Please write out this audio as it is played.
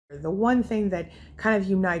The one thing that kind of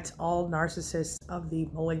unites all narcissists of the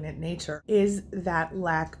malignant nature is that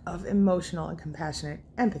lack of emotional and compassionate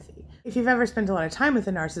empathy. If you've ever spent a lot of time with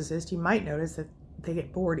a narcissist, you might notice that they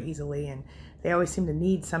get bored easily and they always seem to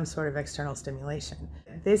need some sort of external stimulation.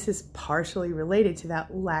 This is partially related to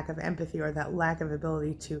that lack of empathy or that lack of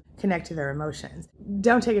ability to connect to their emotions.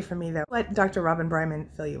 Don't take it from me though. Let Dr. Robin Bryman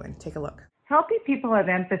fill you in. Take a look. Healthy people have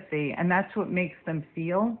empathy, and that's what makes them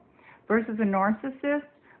feel, versus a narcissist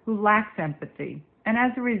who lacks empathy. And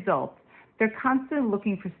as a result, they're constantly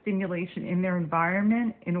looking for stimulation in their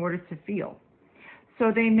environment in order to feel.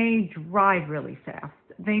 So they may drive really fast,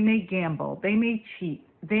 they may gamble, they may cheat,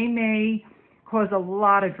 they may cause a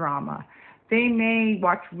lot of drama. They may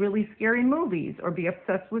watch really scary movies or be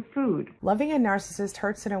obsessed with food. Loving a narcissist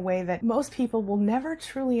hurts in a way that most people will never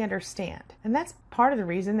truly understand. And that's part of the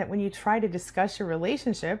reason that when you try to discuss your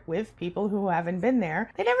relationship with people who haven't been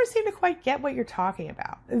there, they never seem to quite get what you're talking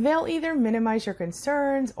about. They'll either minimize your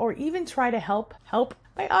concerns or even try to help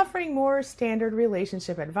by offering more standard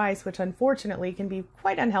relationship advice, which unfortunately can be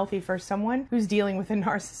quite unhealthy for someone who's dealing with a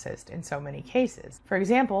narcissist in so many cases. For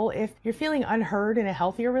example, if you're feeling unheard in a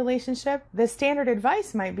healthier relationship, the standard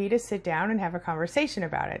advice might be to sit down and have a conversation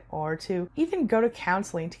about it, or to even go to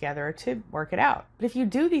counseling together to work it out. But if you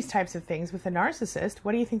do these types of things with a narcissist,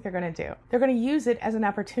 what do you think they're going to do? They're going to use it as an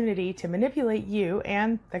opportunity to manipulate you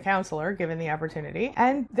and the counselor, given the opportunity,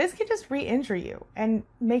 and this can just re-injure you and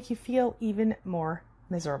make you feel even more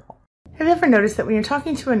miserable. Have you ever noticed that when you're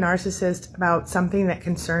talking to a narcissist about something that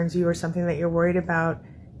concerns you or something that you're worried about,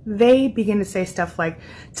 they begin to say stuff like,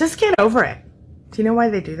 just get over it. Do you know why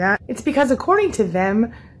they do that? It's because according to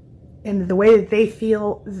them and the way that they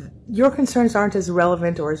feel, your concerns aren't as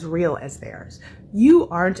relevant or as real as theirs. You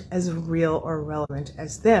aren't as real or relevant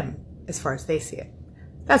as them as far as they see it.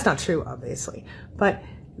 That's not true, obviously, but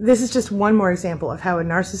this is just one more example of how a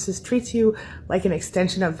narcissist treats you like an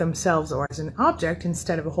extension of themselves or as an object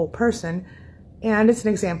instead of a whole person, and it's an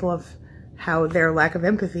example of how their lack of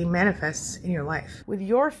empathy manifests in your life. With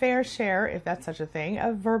your fair share, if that's such a thing,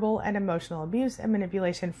 of verbal and emotional abuse and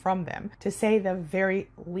manipulation from them, to say the very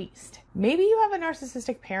least. Maybe you have a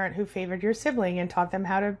narcissistic parent who favored your sibling and taught them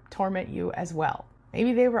how to torment you as well.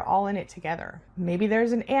 Maybe they were all in it together. Maybe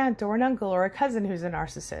there's an aunt or an uncle or a cousin who's a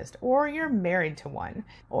narcissist, or you're married to one,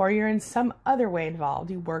 or you're in some other way involved.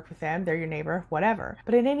 You work with them, they're your neighbor, whatever.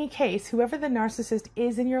 But in any case, whoever the narcissist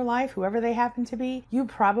is in your life, whoever they happen to be, you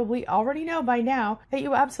probably already know by now that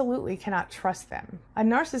you absolutely cannot trust them. A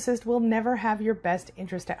narcissist will never have your best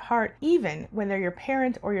interest at heart, even when they're your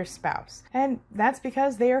parent or your spouse. And that's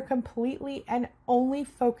because they are completely and only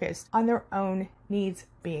focused on their own needs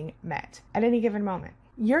being met at any given moment.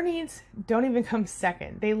 Your needs don't even come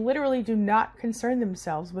second. They literally do not concern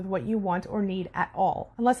themselves with what you want or need at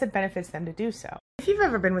all, unless it benefits them to do so. If you've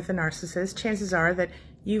ever been with a narcissist, chances are that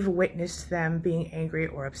you've witnessed them being angry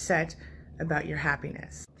or upset about your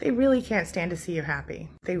happiness. They really can't stand to see you happy.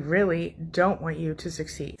 They really don't want you to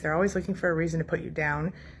succeed. They're always looking for a reason to put you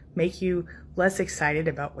down, make you less excited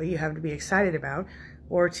about what you have to be excited about,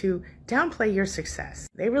 or to downplay your success.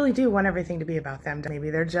 They really do want everything to be about them. Maybe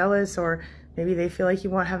they're jealous, or maybe they feel like you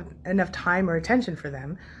won't have enough time or attention for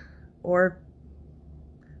them, or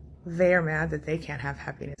they are mad that they can't have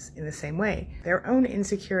happiness in the same way. Their own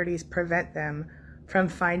insecurities prevent them from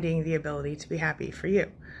finding the ability to be happy for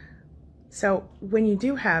you. So when you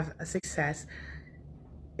do have a success,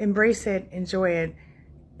 embrace it, enjoy it.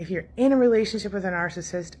 If you're in a relationship with a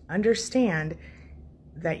narcissist, understand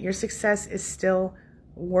that your success is still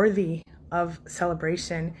worthy of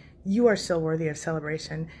celebration. You are still worthy of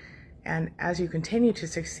celebration. And as you continue to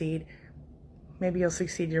succeed, maybe you'll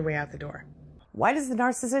succeed your way out the door. Why does the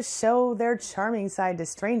narcissist show their charming side to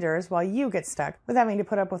strangers while you get stuck with having to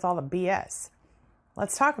put up with all the BS?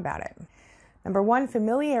 Let's talk about it. Number one,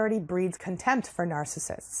 familiarity breeds contempt for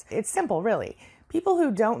narcissists. It's simple, really. People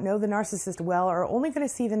who don't know the narcissist well are only going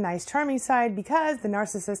to see the nice, charming side because the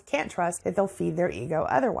narcissist can't trust that they'll feed their ego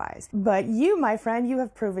otherwise. But you, my friend, you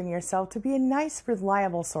have proven yourself to be a nice,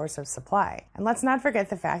 reliable source of supply. And let's not forget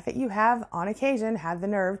the fact that you have, on occasion, had the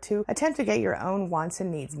nerve to attempt to get your own wants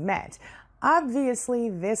and needs met. Obviously,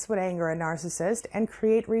 this would anger a narcissist and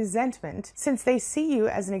create resentment since they see you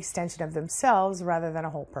as an extension of themselves rather than a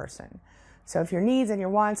whole person. So if your needs and your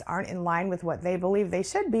wants aren't in line with what they believe they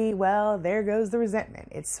should be, well, there goes the resentment.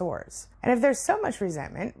 It soars. And if there's so much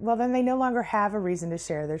resentment, well, then they no longer have a reason to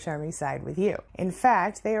share their charming side with you. In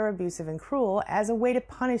fact, they are abusive and cruel as a way to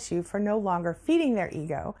punish you for no longer feeding their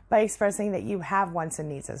ego by expressing that you have wants and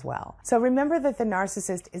needs as well. So remember that the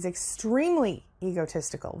narcissist is extremely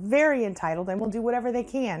egotistical, very entitled, and will do whatever they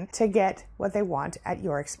can to get what they want at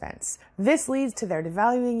your expense. This leads to their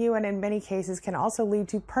devaluing you, and in many cases can also lead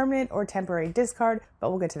to permanent or temporary discard, but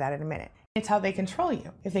we'll get to that in a minute. It's how they control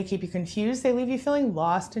you. If they keep you confused, they leave you feeling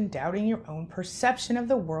lost and doubting your own perception of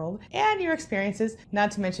the world and your experiences,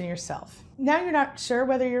 not to mention yourself. Now you're not sure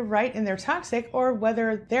whether you're right and they're toxic or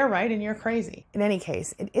whether they're right and you're crazy. In any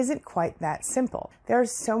case, it isn't quite that simple. There are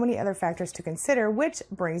so many other factors to consider, which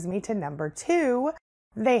brings me to number 2.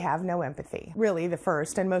 They have no empathy. Really, the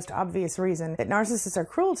first and most obvious reason that narcissists are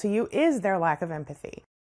cruel to you is their lack of empathy.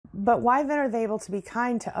 But why then are they able to be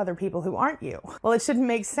kind to other people who aren't you? Well, it shouldn't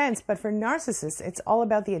make sense, but for narcissists, it's all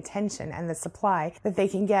about the attention and the supply that they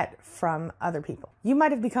can get from other people. You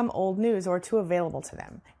might have become old news or too available to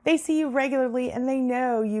them. They see you regularly and they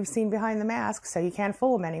know you've seen behind the mask, so you can't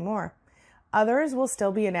fool them anymore. Others will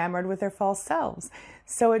still be enamored with their false selves.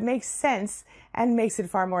 So it makes sense and makes it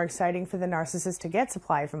far more exciting for the narcissist to get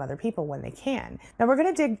supply from other people when they can. Now, we're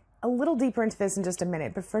going to dig a little deeper into this in just a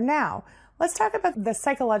minute, but for now, let's talk about the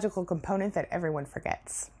psychological component that everyone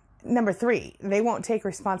forgets. Number 3, they won't take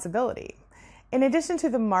responsibility. In addition to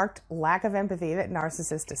the marked lack of empathy that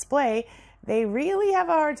narcissists display, they really have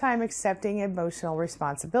a hard time accepting emotional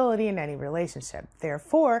responsibility in any relationship.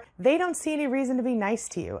 Therefore, they don't see any reason to be nice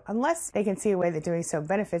to you unless they can see a way that doing so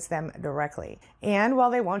benefits them directly. And while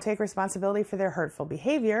they won't take responsibility for their hurtful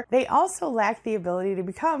behavior, they also lack the ability to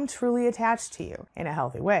become truly attached to you in a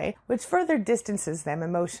healthy way, which further distances them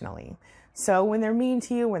emotionally. So when they're mean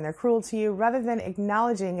to you, when they're cruel to you, rather than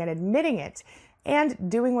acknowledging and admitting it and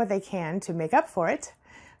doing what they can to make up for it,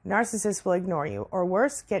 narcissists will ignore you, or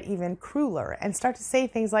worse, get even crueler and start to say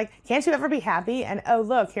things like, "Can't you ever be happy?" and "Oh,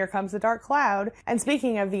 look, here comes the dark cloud." And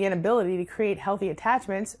speaking of the inability to create healthy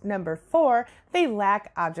attachments, number 4, they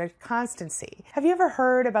lack object constancy. Have you ever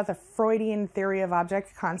heard about the Freudian theory of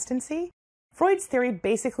object constancy? Freud's theory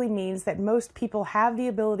basically means that most people have the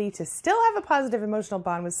ability to still have a positive emotional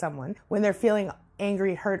bond with someone when they're feeling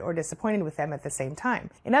angry, hurt, or disappointed with them at the same time.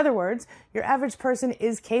 In other words, your average person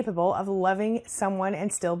is capable of loving someone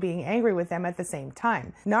and still being angry with them at the same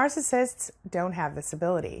time. Narcissists don't have this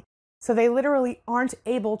ability. So they literally aren't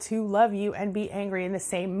able to love you and be angry in the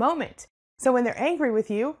same moment. So when they're angry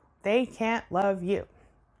with you, they can't love you.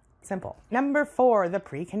 Simple. Number 4, the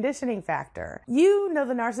preconditioning factor. You know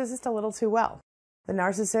the narcissist a little too well. The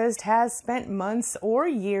narcissist has spent months or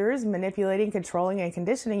years manipulating, controlling, and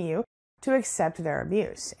conditioning you to accept their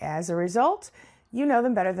abuse. As a result, you know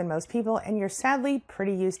them better than most people, and you're sadly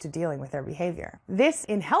pretty used to dealing with their behavior. This,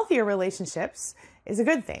 in healthier relationships, is a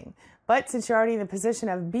good thing. But since you're already in the position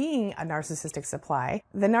of being a narcissistic supply,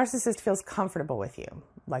 the narcissist feels comfortable with you.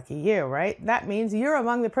 Lucky you, right? That means you're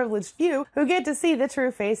among the privileged few who get to see the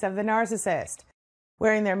true face of the narcissist.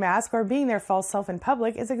 Wearing their mask or being their false self in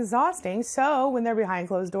public is exhausting, so when they're behind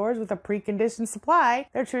closed doors with a preconditioned supply,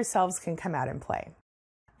 their true selves can come out and play.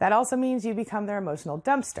 That also means you become their emotional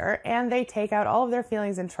dumpster, and they take out all of their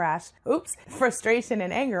feelings and frustration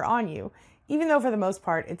and anger on you, even though for the most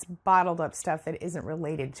part, it's bottled up stuff that isn't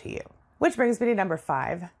related to you. Which brings me to number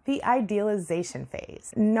 5, the idealization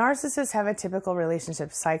phase. Narcissists have a typical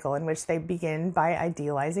relationship cycle in which they begin by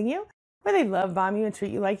idealizing you, where they love bomb you and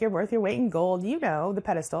treat you like you're worth your weight in gold, you know, the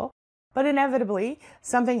pedestal. But inevitably,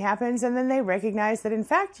 something happens and then they recognize that in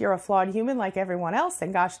fact you're a flawed human like everyone else,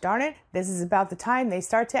 and gosh darn it, this is about the time they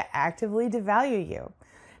start to actively devalue you.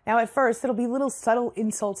 Now at first, it'll be little subtle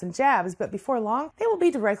insults and jabs, but before long, they will be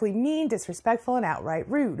directly mean, disrespectful, and outright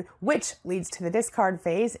rude, which leads to the discard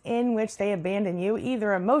phase in which they abandon you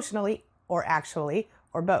either emotionally or actually,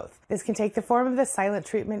 or both. This can take the form of the silent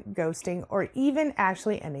treatment, ghosting, or even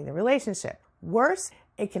actually ending the relationship. Worse,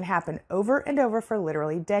 it can happen over and over for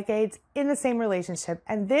literally decades in the same relationship,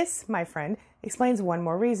 and this, my friend, explains one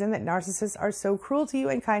more reason that narcissists are so cruel to you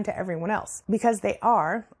and kind to everyone else. Because they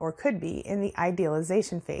are, or could be, in the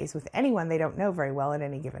idealization phase with anyone they don't know very well at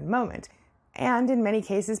any given moment. And in many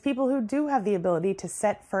cases, people who do have the ability to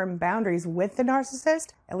set firm boundaries with the narcissist,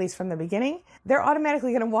 at least from the beginning, they're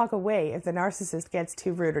automatically going to walk away if the narcissist gets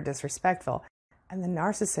too rude or disrespectful. And the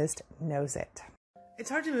narcissist knows it.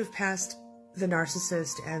 It's hard to move past the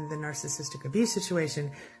narcissist and the narcissistic abuse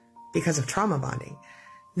situation because of trauma bonding.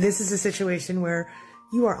 This is a situation where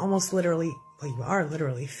you are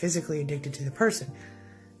literally physically addicted to the person.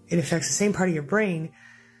 It affects the same part of your brain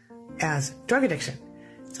as drug addiction.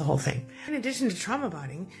 It's a whole thing. In addition to trauma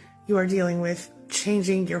bonding, you are dealing with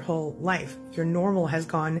changing your whole life. Your normal has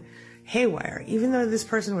gone haywire. Even though this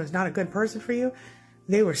person was not a good person for you,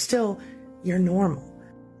 they were still your normal.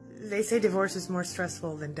 They say divorce is more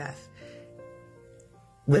stressful than death.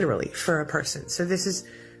 Literally, for a person. So this is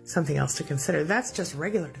something else to consider. That's just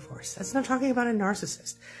regular divorce. That's not talking about a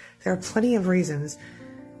narcissist. There are plenty of reasons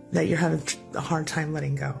that you're having a hard time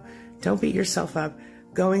letting go. Don't beat yourself up.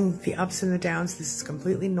 Going the ups and the downs, this is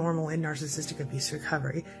completely normal in narcissistic abuse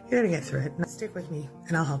recovery. You're going to get through it. Stick with me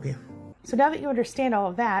and I'll help you. So now that you understand all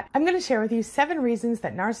of that, I'm going to share with you 7 reasons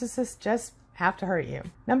that narcissists just have to hurt you.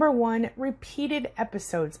 Number 1, repeated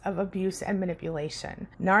episodes of abuse and manipulation.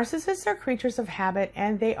 Narcissists are creatures of habit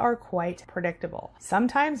and they are quite predictable.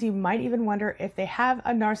 Sometimes you might even wonder if they have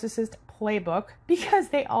a narcissist playbook because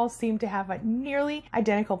they all seem to have nearly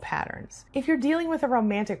identical patterns. If you're dealing with a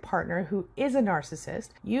romantic partner who is a narcissist,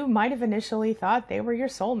 you might have initially thought they were your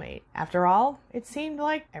soulmate. After all, it seemed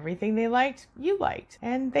like everything they liked, you liked,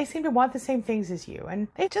 and they seem to want the same things as you, and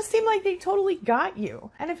they just seem like they totally got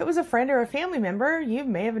you. And if it was a friend or a family member, you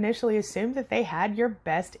may have initially assumed that they had your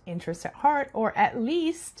best interest at heart, or at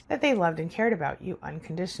least that they loved and cared about you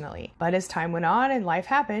unconditionally. But as time went on and life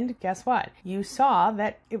happened, guess what? You saw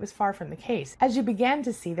that it was far from the case, as you began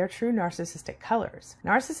to see their true narcissistic colors.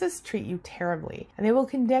 Narcissists treat you terribly, and they will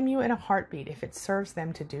condemn you in a heartbeat if it serves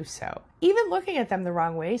them to do so. Even looking at them the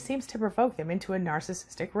wrong way seems to provoke them into a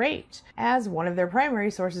narcissistic rage. As one of their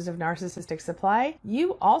primary sources of narcissistic supply,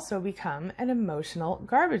 you also become an emotional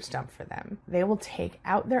garbage dump for them. They will take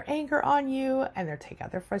out their anger on you, and they'll take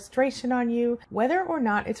out their frustration on you, whether or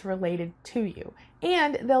not it's related to you.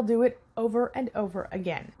 And they'll do it over and over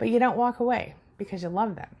again. But you don't walk away because you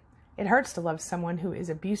love them. It hurts to love someone who is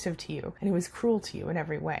abusive to you and who is cruel to you in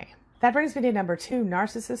every way. That brings me to number 2,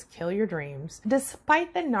 narcissists kill your dreams.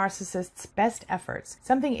 Despite the narcissist's best efforts,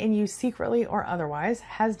 something in you secretly or otherwise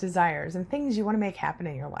has desires and things you want to make happen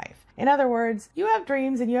in your life. In other words, you have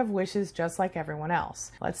dreams and you have wishes just like everyone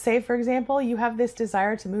else. Let's say, for example, you have this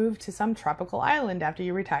desire to move to some tropical island after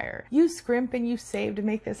you retire. You scrimp and you save to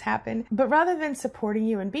make this happen, but rather than supporting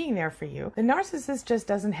you and being there for you, the narcissist just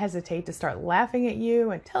doesn't hesitate to start laughing at you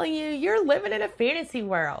and telling you you're living in a fantasy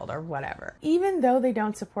world or whatever. Even though they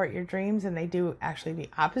don't support your dreams and they do actually the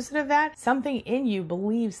opposite of that, something in you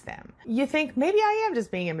believes them. You think, maybe I am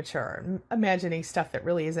just being immature, imagining stuff that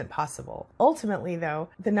really isn't possible. Ultimately, though,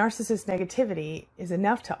 the narcissist's negativity is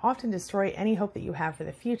enough to often destroy any hope that you have for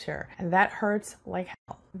the future, and that hurts like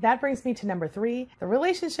hell. That brings me to number 3. The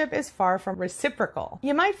relationship is far from reciprocal.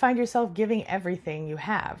 You might find yourself giving everything you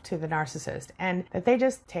have to the narcissist, and that they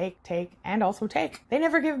just take, and also take. They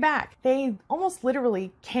never give back. They almost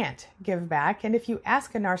literally can't give back, and if you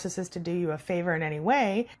ask a narcissist to do you a favor in any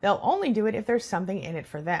way, they'll only do it if there's something in it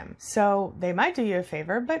for them. So they might do you a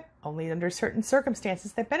favor, but only under certain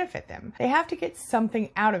circumstances that benefit them. They have to get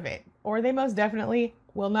something out of it, or they most definitely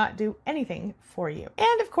will not do anything for you.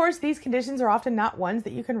 And of course, these conditions are often not ones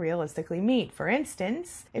that you can realistically meet. For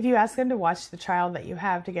instance, if you ask them to watch the child that you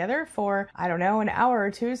have together for, I don't know, an hour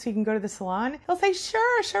or two so you can go to the salon, he'll say,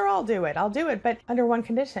 sure, I'll do it, but under one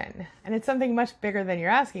condition. And it's something much bigger than you're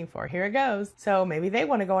asking for. Here it goes. So maybe they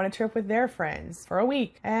want to go on a trip with their friends for a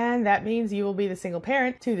week, and that means you will be the single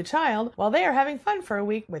parent to the child while they are having fun for a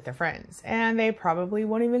week with their friends. And they probably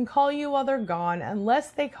won't even call you while they're gone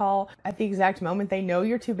unless they call at the exact moment they know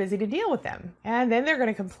you're too busy to deal with them. And then they're going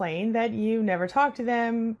to complain that you never talk to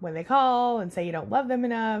them when they call and say you don't love them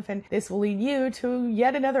enough. And this will lead you to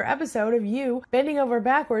yet another episode of you bending over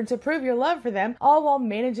backwards to prove your love for them, all while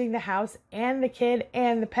managing the house and the kid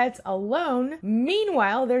and the pets alone.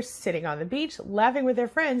 Meanwhile, they're sitting on the beach laughing with their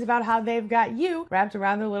friends about how they've got you wrapped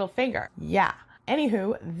around their little finger. Yeah.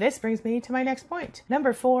 Anywho, this brings me to my next point.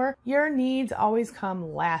 Number 4, your needs always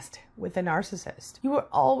come last with the narcissist. You are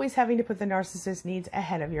always having to put the narcissist's needs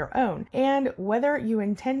ahead of your own. And whether you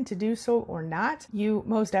intend to do so or not, you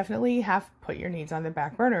most definitely have put your needs on the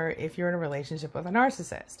back burner if you're in a relationship with a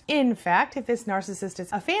narcissist. In fact, if this narcissist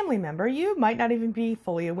is a family member, you might not even be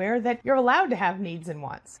fully aware that you're allowed to have needs and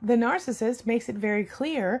wants. The narcissist makes it very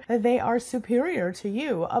clear that they are superior to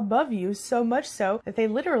you, above you, so much so that they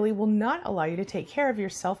literally will not allow you to take care of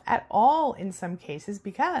yourself at all in some cases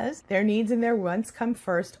because their needs and their wants come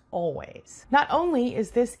first always. Not only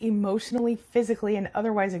is this emotionally, physically, and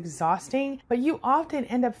otherwise exhausting, but you often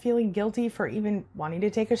end up feeling guilty for even wanting to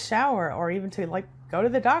take a shower or even to go to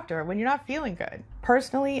the doctor when you're not feeling good.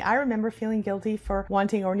 Personally, I remember feeling guilty for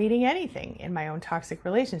wanting or needing anything in my own toxic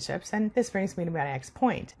relationships, and this brings me to my next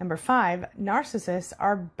point. Number 5, narcissists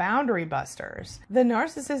are boundary busters. The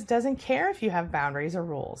narcissist doesn't care if you have boundaries or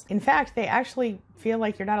rules. In fact, they actually feel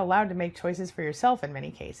like you're not allowed to make choices for yourself in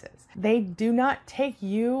many cases. They do not take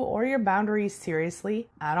you or your boundaries seriously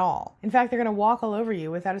at all. In fact, they're going to walk all over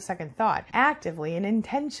you without a second thought, actively and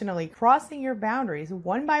intentionally crossing your boundaries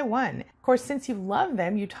one by one Of course, since you love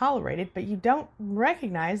them, you tolerate it, but you don't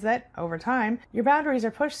recognize that over time, your boundaries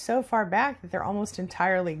are pushed so far back that they're almost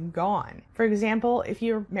entirely gone. For example, if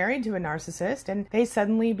you're married to a narcissist and they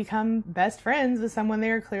suddenly become best friends with someone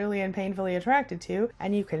they are clearly and painfully attracted to,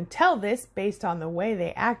 and you can tell this based on the way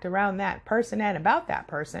they act around that person and about that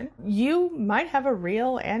person, you might have a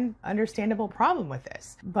real and understandable problem with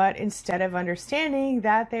this. But instead of understanding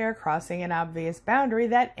that they are crossing an obvious boundary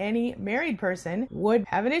that any married person would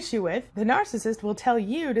have an issue with, the narcissist will tell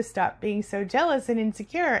you to stop being so jealous and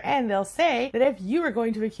insecure, and they'll say that if you are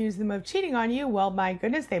going to accuse them of cheating on you, well, my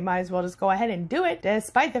goodness, they might as well just go ahead and do it,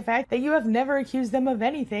 despite the fact that you have never accused them of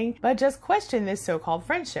anything but just question this so-called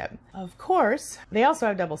friendship. Of course, they also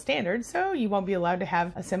have double standards, so you won't be allowed to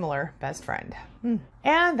have a similar best friend.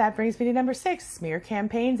 And that brings me to number 6, smear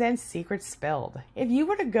campaigns and secrets spilled. If you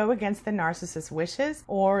were to go against the narcissist's wishes,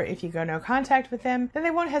 or if you go no contact with them, then they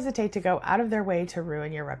won't hesitate to go out of their way to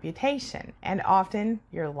ruin your reputation, and often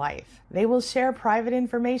your life. They will share private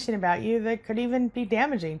information about you that could even be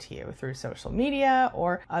damaging to you through social media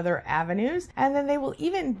or other avenues, and then they will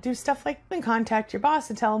even do stuff like contact your boss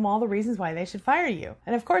and tell them all the reasons why they should fire you.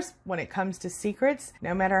 And of course, when it comes to secrets,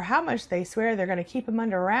 no matter how much they swear they're going to keep them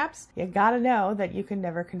under wraps, you gotta know that you can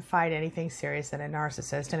never confide anything serious in a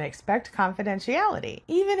narcissist and expect confidentiality.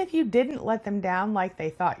 Even if you didn't let them down like they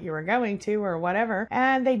thought you were going to or whatever,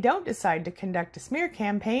 and they don't decide to conduct a smear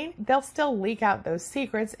campaign, they'll still leak out those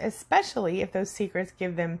secrets, especially if those secrets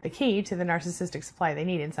give them the key to the narcissistic supply they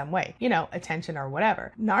need in some way. You know, attention or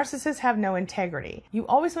whatever. Narcissists have no integrity. You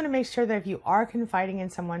always want to make sure that if you are confiding in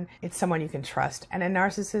someone, it's someone you can trust, and a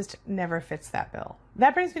narcissist never fits that bill.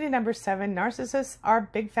 That brings me to number 7. Narcissists are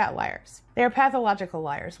big fat liars. They are pathological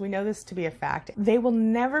liars. We know this to be a fact. They will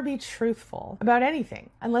never be truthful about anything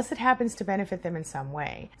unless it happens to benefit them in some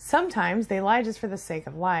way. Sometimes they lie just for the sake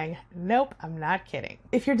of lying. Nope, I'm not kidding.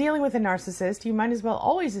 If you're dealing with a narcissist, you might as well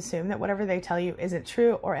always assume that whatever they tell you isn't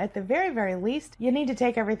true, or at the very, very least, you need to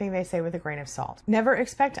take everything they say with a grain of salt. Never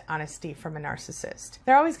expect honesty from a narcissist.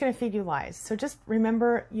 They're always going to feed you lies, so just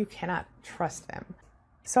remember you cannot trust them.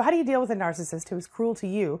 So how do you deal with a narcissist who is cruel to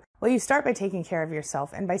you? Well, you start by taking care of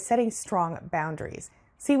yourself and by setting strong boundaries.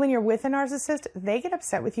 See, when you're with a narcissist, they get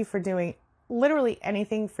upset with you for doing literally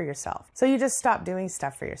anything for yourself. So you just stop doing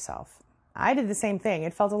stuff for yourself. I did the same thing.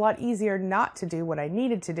 It felt a lot easier not to do what I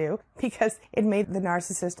needed to do because it made the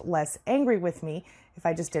narcissist less angry with me if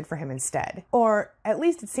I just did for him instead. Or at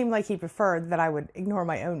least it seemed like he preferred that I would ignore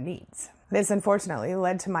my own needs. This unfortunately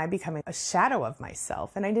led to my becoming a shadow of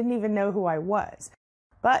myself, and I didn't even know who I was.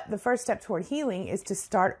 But the first step toward healing is to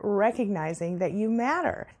start recognizing that you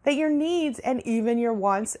matter, that your needs and even your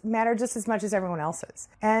wants matter just as much as everyone else's.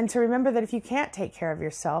 And to remember that if you can't take care of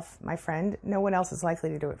yourself, my friend, no one else is likely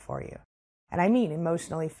to do it for you. And I mean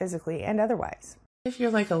emotionally, physically, and otherwise. If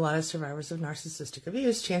you're like a lot of survivors of narcissistic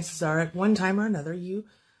abuse, chances are at one time or another you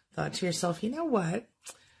thought to yourself, you know what?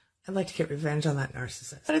 I'd like to get revenge on that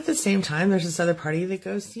narcissist. But at the same time, there's this other party that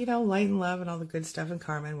goes, light and love and all the good stuff and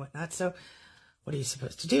karma and whatnot. So what are you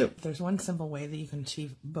supposed to do? There's one simple way that you can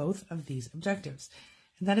achieve both of these objectives,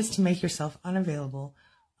 and that is to make yourself unavailable,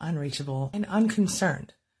 unreachable, and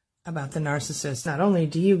unconcerned about the narcissist. Not only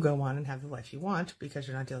do you go on and have the life you want because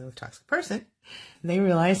you're not dealing with a toxic person, they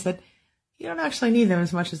realize that you don't actually need them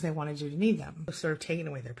as much as they wanted you to need them. Sort of taking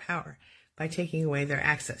away their power by taking away their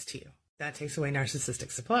access to you. That takes away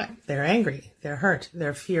narcissistic supply. They're angry, they're hurt,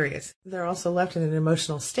 they're furious. They're also left in an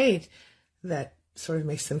emotional state that sort of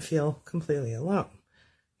makes them feel completely alone.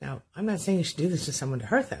 Now, I'm not saying you should do this to someone to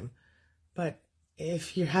hurt them, but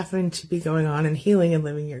if you happen to be going on and healing and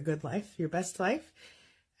living your good life, your best life,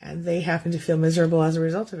 and they happen to feel miserable as a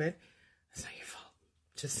result of it, that's not your fault.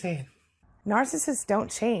 Just saying. Narcissists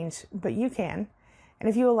don't change, but you can. And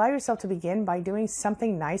if you allow yourself to begin by doing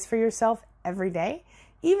something nice for yourself every day,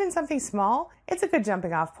 even something small, it's a good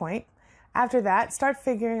jumping off point. After that, start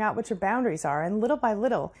figuring out what your boundaries are, and little by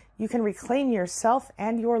little, you can reclaim yourself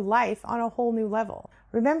and your life on a whole new level.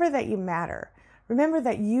 Remember that you matter. Remember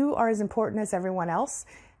that you are as important as everyone else,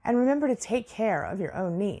 and remember to take care of your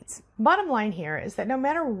own needs. Bottom line here is that no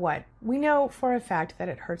matter what, we know for a fact that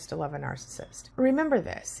it hurts to love a narcissist. Remember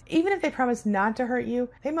this, even if they promise not to hurt you,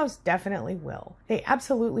 they most definitely will. They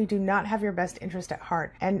absolutely do not have your best interest at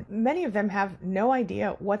heart, and many of them have no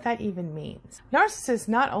idea what that even means. Narcissists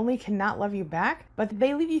not only cannot love you back, but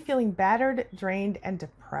they leave you feeling battered, drained, and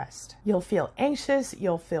depressed. You'll feel anxious,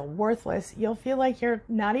 you'll feel worthless, you'll feel like you're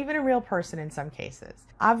not even a real person in some cases.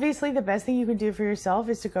 Obviously, the best thing you can do for yourself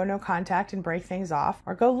is to go no contact and break things off,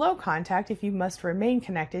 or go low contact contact if you must remain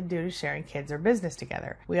connected due to sharing kids or business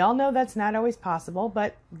together. We all know that's not always possible,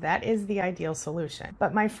 but that is the ideal solution.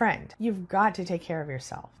 But my friend, you've got to take care of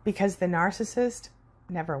yourself, because the narcissist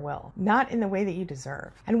never will. Not in the way that you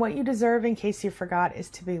deserve. And what you deserve, in case you forgot, is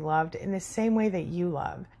to be loved in the same way that you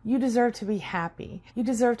love. You deserve to be happy. You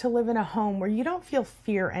deserve to live in a home where you don't feel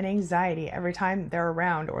fear and anxiety every time they're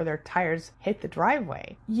around or their tires hit the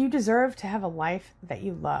driveway. You deserve to have a life that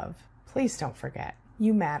you love. Please don't forget,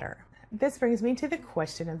 you matter. This brings me to the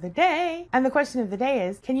question of the day. And the question of the day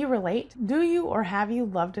is, can you relate? Do you or have you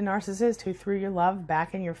loved a narcissist who threw your love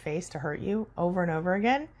back in your face to hurt you over and over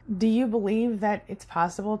again? Do you believe that it's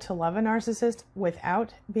possible to love a narcissist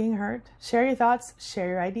without being hurt? Share your thoughts, share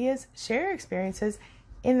your ideas, share your experiences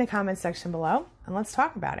in the comments section below, and let's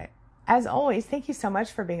talk about it. As always, thank you so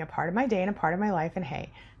much for being a part of my day and a part of my life. And hey,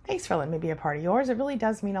 thanks for letting me be a part of yours. It really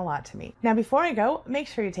does mean a lot to me. Now, before I go, make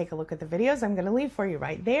sure you take a look at the videos I'm going to leave for you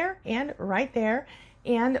right there and right there.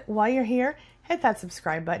 And while you're here, hit that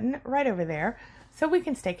subscribe button right over there so we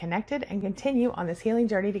can stay connected and continue on this healing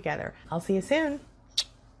journey together. I'll see you soon.